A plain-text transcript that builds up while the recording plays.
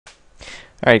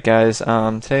Alright guys,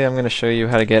 today I'm going to show you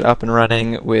how to get up and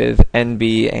running with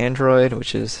NB Android,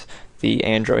 which is the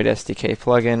Android SDK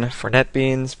plugin for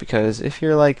Netbeans, because if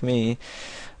you're like me,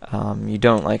 you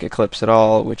don't like Eclipse at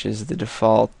all, which is the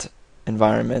default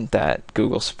environment that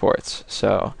Google supports.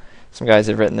 So some guys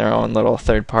have written their own little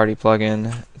third-party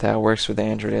plugin that works with the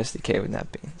Android SDK with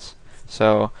Netbeans.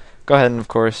 So go ahead and of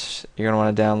course you're going to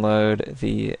want to download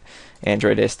the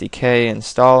Android SDK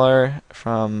installer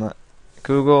from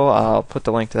Google. I'll put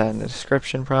the link to that in the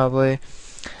description probably.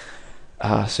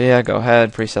 So yeah, go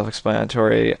ahead, pretty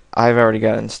self-explanatory. I've already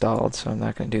got it installed, so I'm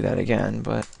not going to do that again,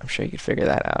 but I'm sure you could figure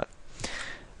that out.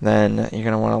 Then you're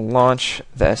going to want to launch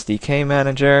the SDK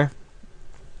manager.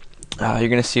 You're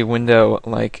going to see a window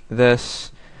like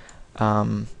this.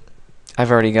 I've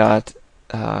already got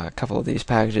a couple of these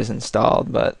packages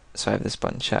installed, so I have this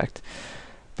button checked.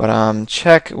 But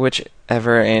check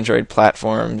whichever Android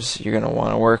platforms you're going to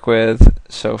want to work with.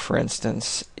 So for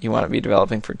instance, you want to be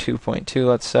developing for 2.2,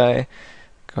 let's say.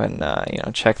 Go ahead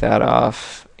and check that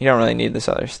off. You don't really need this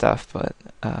other stuff, but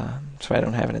that's why I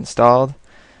don't have it installed.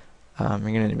 You're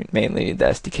going to mainly need the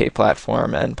SDK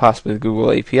platform and possibly the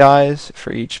Google APIs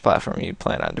for each platform you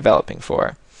plan on developing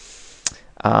for.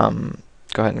 Go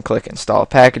ahead and click Install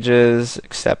Packages,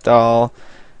 Accept All.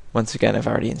 Once again, I've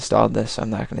already installed this, so I'm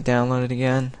not going to download it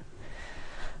again.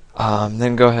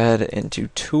 Then go ahead into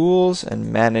Tools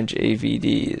and Manage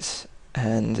AVDs.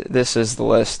 And this is the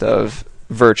list of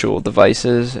virtual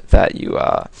devices that you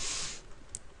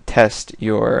test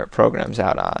your programs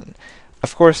out on.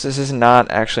 Of course, this is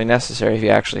not actually necessary. If you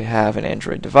actually have an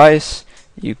Android device,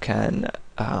 you can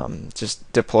just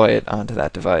deploy it onto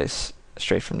that device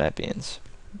straight from Netbeans.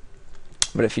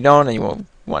 But if you don't and you won't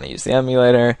want to use the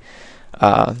emulator,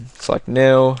 select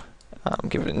New,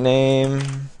 give it a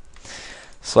name,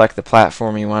 select the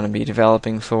platform you want to be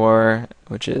developing for,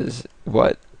 which is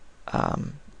what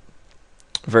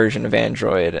version of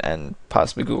Android and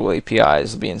possibly Google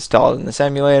APIs will be installed in this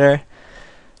emulator.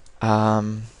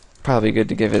 Probably good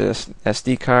to give it an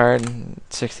SD card.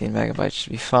 16 megabytes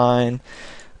should be fine.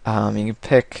 You can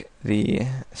pick the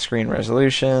screen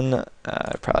resolution.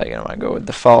 Probably going to want to go with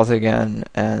default again,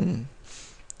 and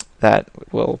that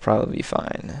will probably be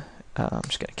fine. I'm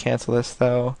just going to cancel this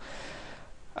though.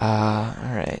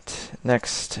 Alright,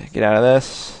 next, get out of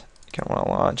this. You're going to want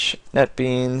to launch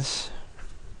Netbeans.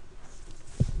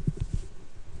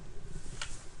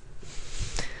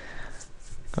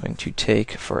 Going to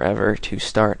take forever to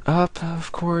start up,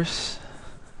 of course.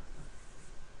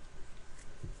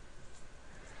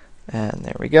 And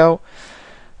there we go.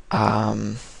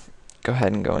 Go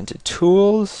ahead and go into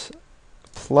Tools,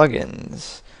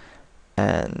 Plugins,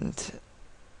 and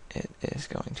it is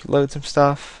going to load some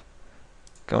stuff.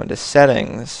 Go into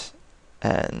Settings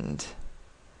and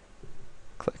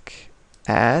click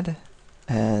Add,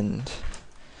 and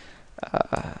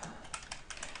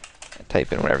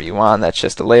type in whatever you want. That's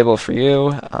just a label for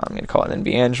you. I'm going to call it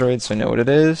NB Android so I know what it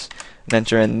is. And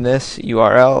enter in this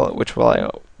URL, which I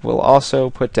will also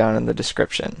put down in the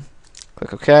description.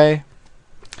 Click OK.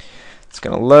 It's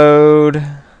going to load.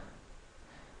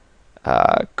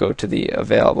 Go to the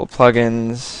available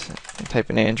plugins and type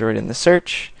in Android in the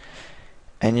search.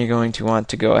 And you're going to want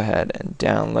to go ahead and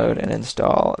download and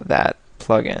install that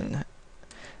plugin.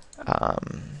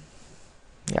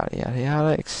 Yada yada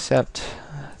yada, accept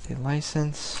the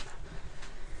license,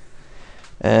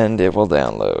 and it will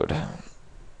download.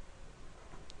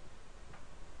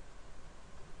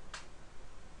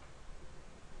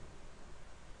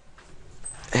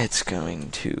 It's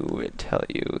going to tell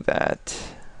you that,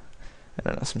 I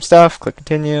don't know, some stuff. Click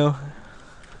continue.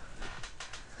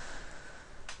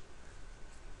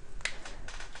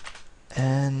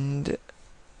 And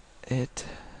it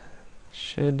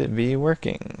should be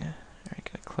working. Alright,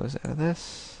 gonna close out of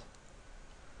this.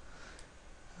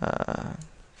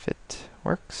 If it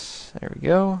works, there we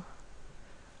go.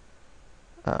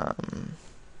 Let's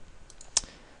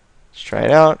try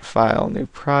it out. File, new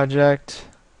project,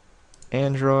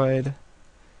 Android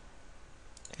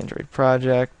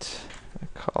project. I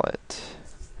call it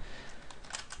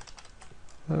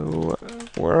Hello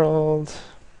World.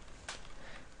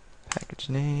 Package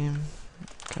name,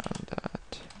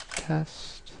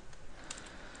 com.test.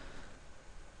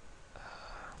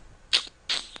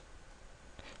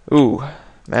 Ooh,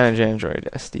 manage Android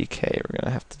SDK. We're going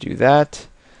to have to do that.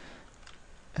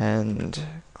 And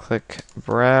click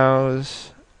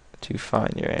Browse to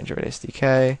find your Android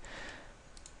SDK.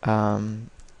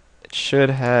 It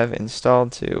should have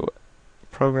installed to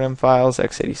program files,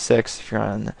 x86 if you're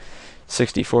on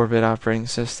 64-bit operating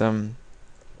system.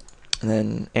 and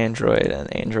then Android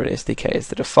and Android SDK is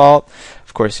the default.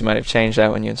 Of course, you might have changed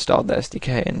that when you installed the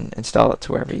SDK and install it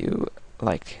to wherever you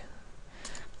like.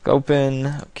 Open,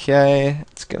 okay,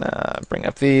 it's gonna bring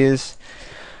up these.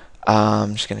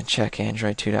 I'm just gonna check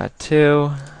Android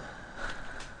 2.2.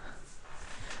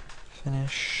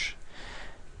 Finish.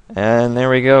 And there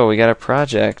we go, we got a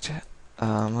project.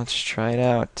 Let's try it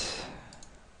out.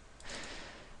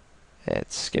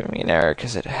 It's giving me an error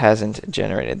because it hasn't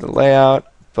generated the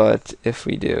layout, but if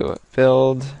we do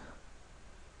build,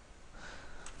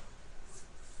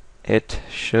 it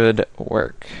should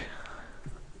work.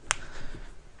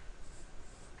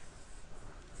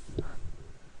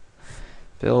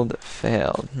 Build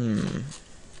failed.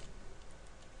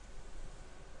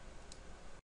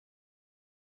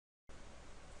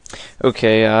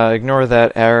 Okay, ignore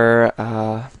that error.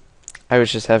 I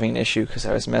was just having an issue because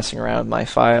I was messing around with my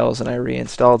files and I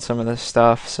reinstalled some of this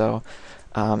stuff. So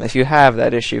if you have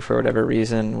that issue for whatever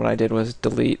reason, what I did was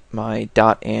delete my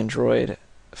 .android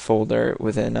folder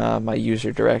within my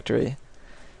user directory,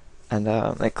 and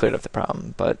that cleared up the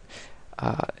problem. But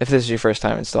if this is your first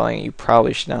time installing it, you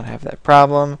probably should not have that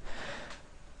problem.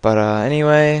 But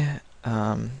anyway,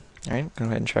 alright, go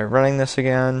ahead and try running this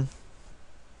again.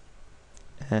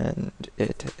 And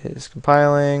it is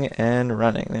compiling and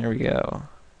running. There we go.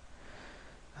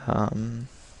 Thank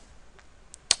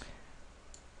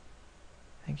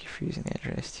you for using the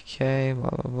Android SDK, blah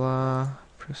blah blah.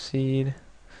 Proceed.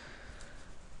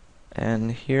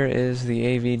 And here is the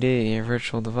AVD, your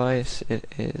virtual device. It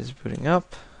is booting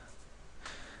up.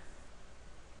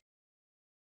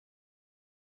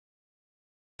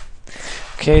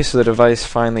 Okay, so the device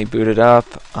finally booted up.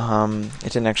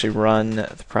 It didn't actually run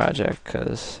the project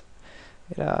because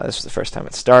this was the first time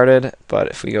it started. But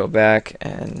if we go back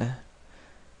and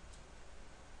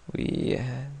we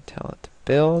tell it to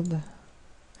build,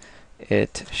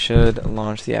 it should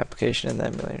launch the application in the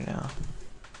emulator now.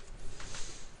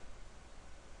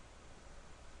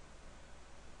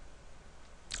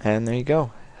 And there you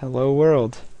go. Hello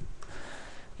world.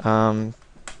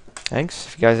 Thanks.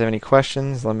 If you guys have any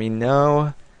questions, let me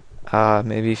know.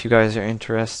 Maybe if you guys are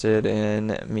interested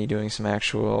in me doing some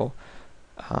actual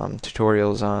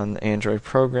tutorials on Android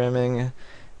programming,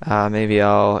 maybe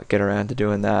I'll get around to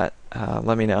doing that.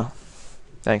 Let me know.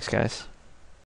 Thanks, guys.